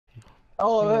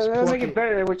Oh, Let's let's pluck make it it.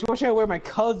 better. Which one should I wear? My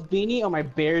Cubs beanie or my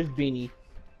Bears beanie?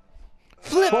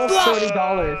 Flip Both flop.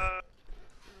 $30.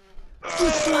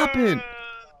 Flip flopping.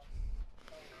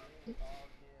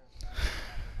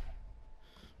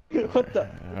 What the?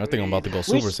 I think I'm about to go Which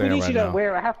Super Saiyan beanie right should I now.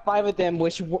 wear? I have 5 of them.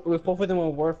 Which both of them were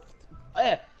worth.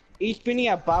 Each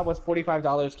beanie I bought was $45,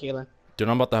 Kaylin. Dude,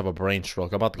 I'm about to have a brain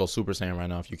stroke. I'm about to go Super Saiyan right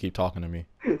now if you keep talking to me.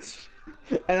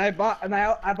 And I bought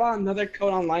another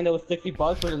coat online that was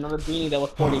 $60 with another beanie that was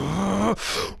 40.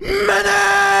 Medic!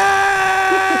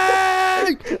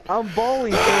 I'm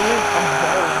bowling, Kaylin.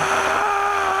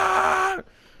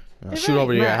 I'll shoot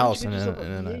over to your man, house you and could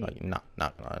then I just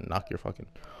like knock your fucking.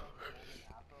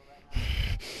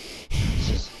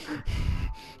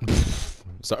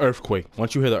 It's an earthquake.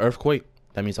 Once you hear the earthquake,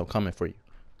 that means I'm coming for you.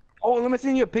 Oh, let me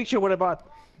send you a picture of what I bought.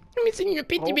 Let me see your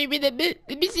picture, baby. Let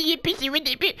me see your picture with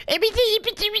it. Let me see your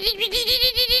picture with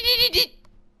it.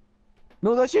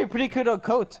 No, that's actually a pretty good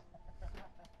coat.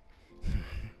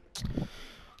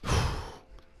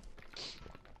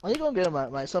 I'm gonna get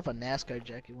myself a NASCAR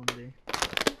jacket one day.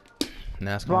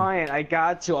 NASCAR. Brian, I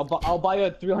got you. I'll buy you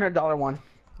a $300 one.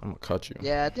 I'm gonna cut you.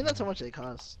 Yeah, I think that's how much they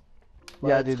cost. But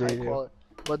Yeah, it's dude, they high do. quality.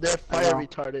 But they're I fire know.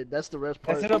 retarded. That's the worst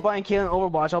part. Instead of buying Kaylin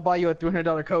Overwatch, I'll buy you a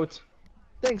 $300 coat.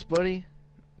 Thanks, buddy.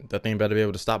 That thing better be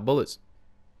able to stop bullets.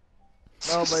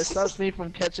 No, but it stops me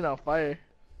from catching on fire.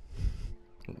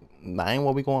 That ain't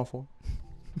what we going for.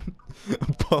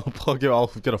 Plug it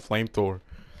off. Get a flamethrower.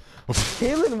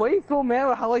 Kaylin, why are you so mad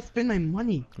about how I spend my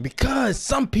money? Because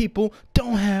some people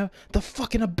don't have the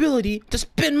fucking ability to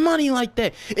spend money like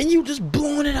that, and you just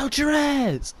blowing it out your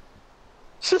ass.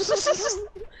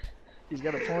 He's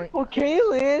got a point. Well,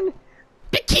 Kaylin,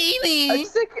 Bikini. I'm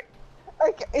sick.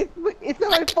 It's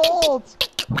not my fault.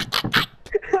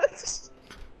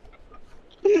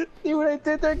 See what I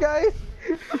did there, guys?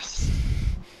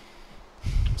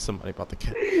 Somebody about to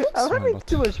kill. I'm having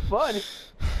too much fun.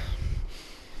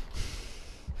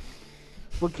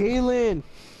 Well, Kaylin,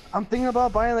 I'm thinking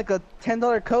about buying like a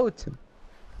 $10 coat.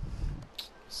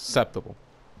 Acceptable.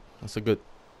 That's a good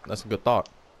thought.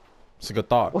 It's a good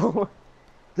thought.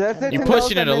 That's it. You're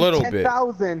pushing it a little bit.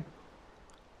 10,000.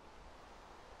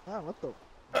 Ah, what the?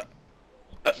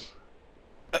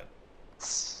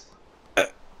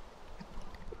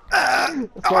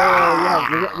 So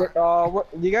yeah,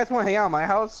 you guys want to hang out at my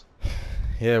house?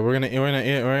 Yeah, we're gonna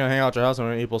hang out at your house and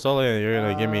we're gonna eat pozole and you're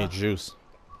gonna give me juice.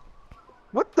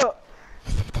 What the?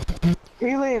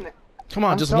 Kaylin, Come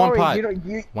on, I'm just sorry, one pot.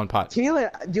 you, One pot. Kaylin,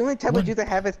 the only type of juice I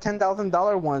have is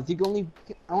 $10,000 ones. You can only,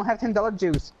 I don't have $10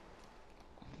 juice.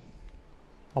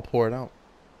 I'll pour it out.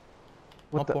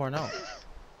 What the? I'll pour it out.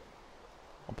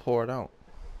 I'll pour it out.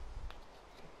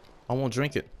 I won't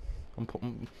drink it. I'm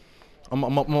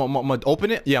gonna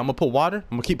open it. Yeah, I'm gonna put water.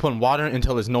 I'm gonna keep putting water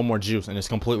until there's no more juice and it's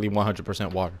completely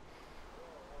 100% water.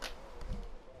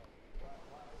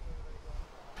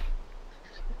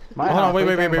 My Hold on, house, wait.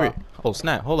 what are you talking about? Oh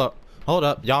snap! Hold up.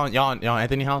 Y'all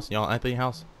Anthony house. Y'all Anthony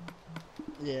house.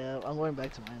 Yeah, I'm going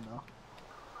back to mine though.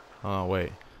 Oh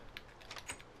wait.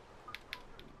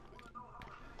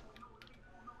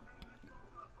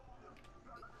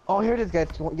 Oh, here it is, guys.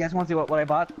 You guys want to see what I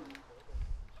bought?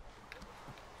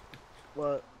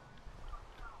 What?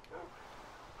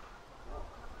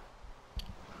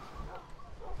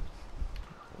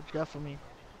 What you got for me?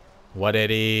 What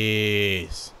it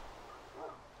is?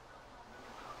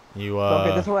 You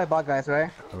Okay, this is what I bought, guys.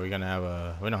 Right? we don't have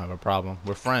a problem.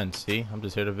 We're friends. See, I'm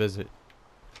just here to visit.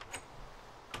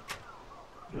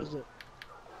 What is it?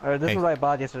 Alright, this Hey. is what I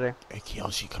bought yesterday. Hey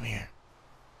Kiyoshi, come here.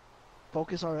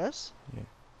 Focus RS? Yeah.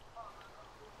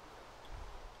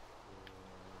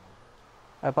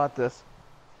 I bought this.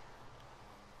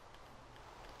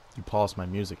 You paused my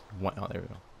music. Oh, there we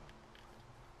go.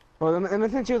 Well, let me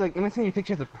send you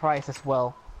pictures of the price as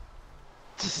well.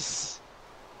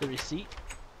 The receipt?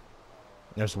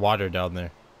 There's water down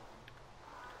there.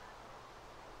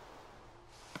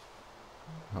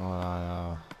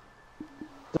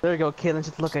 There you go, Kaylin.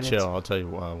 Just look at Chill. it. I'll tell you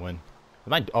when.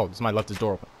 Somebody left his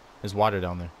door open. There's water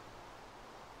down there.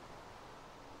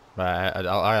 But I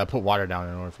gotta put water down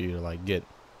in order for you to like get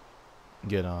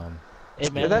Hey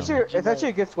man, It's actually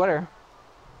a good sweater.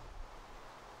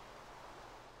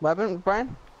 What happened,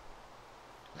 Brian?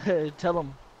 Tell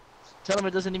him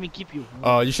it doesn't even keep you.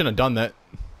 You shouldn't have done that.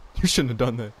 You shouldn't have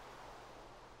done that.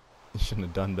 You shouldn't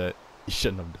have done that. You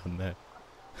shouldn't have done that.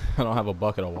 I don't have a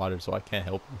bucket of water, so I can't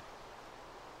help you.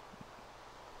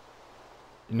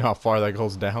 You know how far that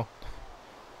goes down?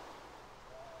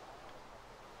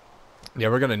 Yeah,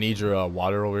 we're gonna need your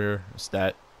water over here,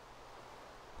 stat.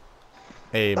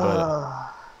 Hey,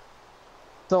 but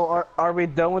So are we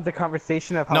done with the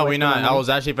conversation of how No, I we spend my not. I money? was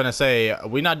actually gonna say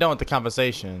we not done with the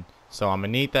conversation. So I'm gonna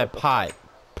need that pot,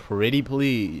 pretty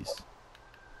please.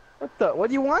 What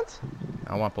do you want?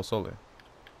 I want pozole.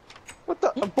 What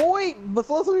the boy? But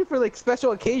only for like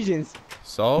special occasions.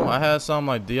 So I had some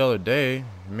like the other day.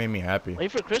 It made me happy.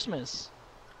 Wait for Christmas.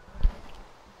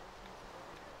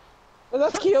 Well,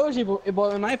 that's Kyoji,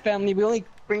 but in my family we only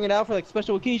bring it out for like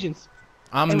special occasions.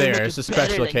 I'm And we there. make It's a it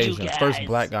better special than you occasion. First guys.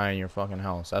 black guy in your fucking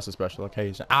house. That's a special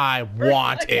occasion. I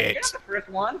want You're it. not the first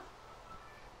one.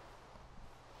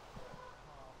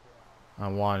 I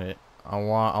want it. I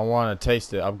want to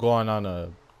taste it. I'm going on a.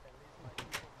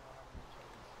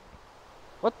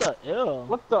 What the? Ew.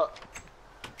 What the?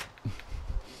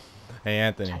 Hey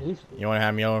Anthony, you want to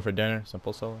have me over for dinner? Some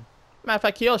pozole. Matter of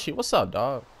fact, Kiyoshi, what's up,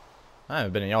 dog? I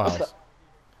haven't been in your house.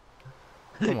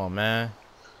 Come on, man.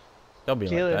 Don't be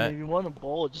like Caleb, that. if you want a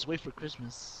bowl, just wait for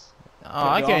Christmas. Oh,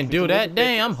 I can't do that.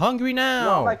 Dang, I'm hungry No, I'm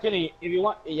now. not kidding. If you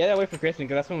want, yeah, wait for Christmas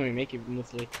because that's when we make it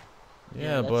mostly.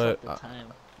 Yeah, that's but like the time.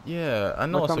 yeah, I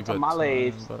know With it's a some good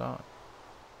tamales. time, but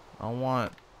I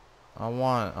want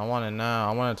it now.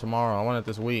 I want it tomorrow. I want it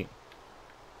this week.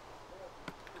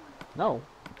 No.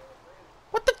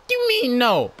 What the you mean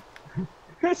no?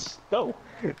 No.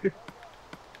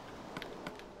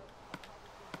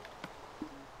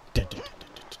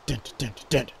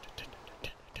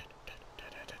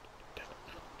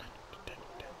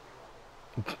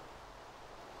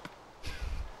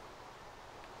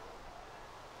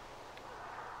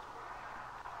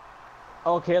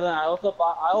 Okay, then I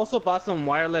also bought some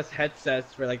wireless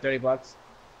headsets for like $30.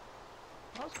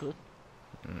 That's good.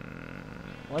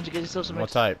 Why don't you get yourself some What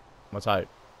type? What type?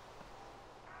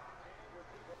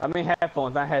 I mean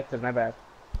headphones, not headsets. My bad.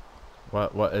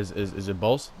 What is it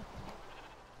Bose?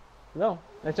 No,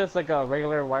 it's just like a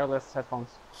regular wireless headphones.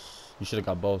 You should have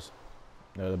got Bose.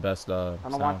 They're the best I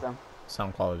don't want them.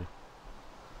 sound quality.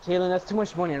 Kaylin, that's too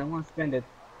much money. I don't want to spend it.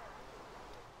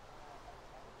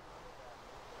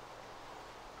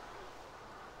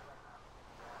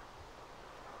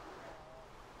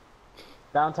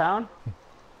 Downtown?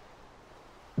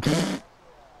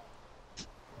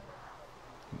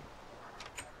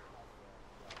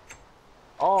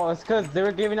 Oh, it's because they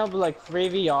were giving up like free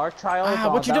VR trials.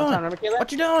 What you downtown. doing? Remember, Kaylin?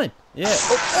 What you doing? Yeah.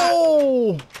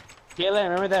 Oh. Kaylin,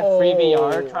 remember that free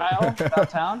VR trial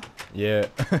downtown? Yeah.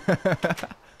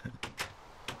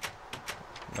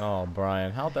 Oh,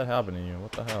 Brian, how'd that happen to you?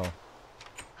 What the hell?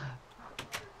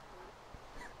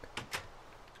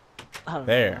 I don't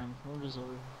There. know, man. I'm just over.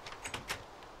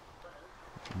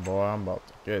 Boy, I'm about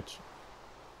to get you.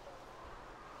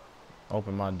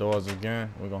 Open my doors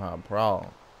again. We're gonna have a problem.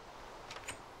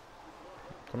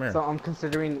 Come here. So I'm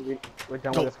considering we're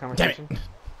done Go. with this Damn it. conversation.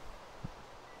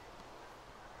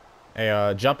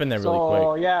 Hey, jump in there really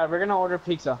So quick. yeah, we're gonna order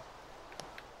pizza.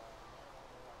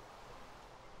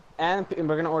 And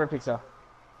we're gonna order pizza.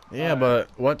 Yeah, but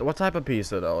what type of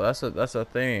pizza though? That's a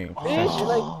thing.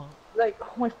 Bitch, like, oh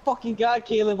my fucking god,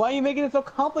 Kaylin, why are you making it so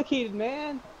complicated,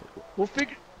 man? We'll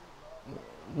figure.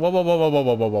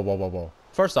 Whoa.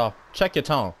 First off, check your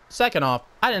tone. Second off,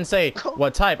 I didn't say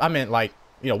what type. I meant like,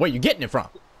 where you getting it from.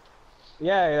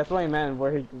 Yeah, that's what I meant.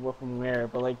 Where from where?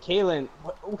 But like, Kaylin,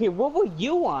 okay, what would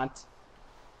you want?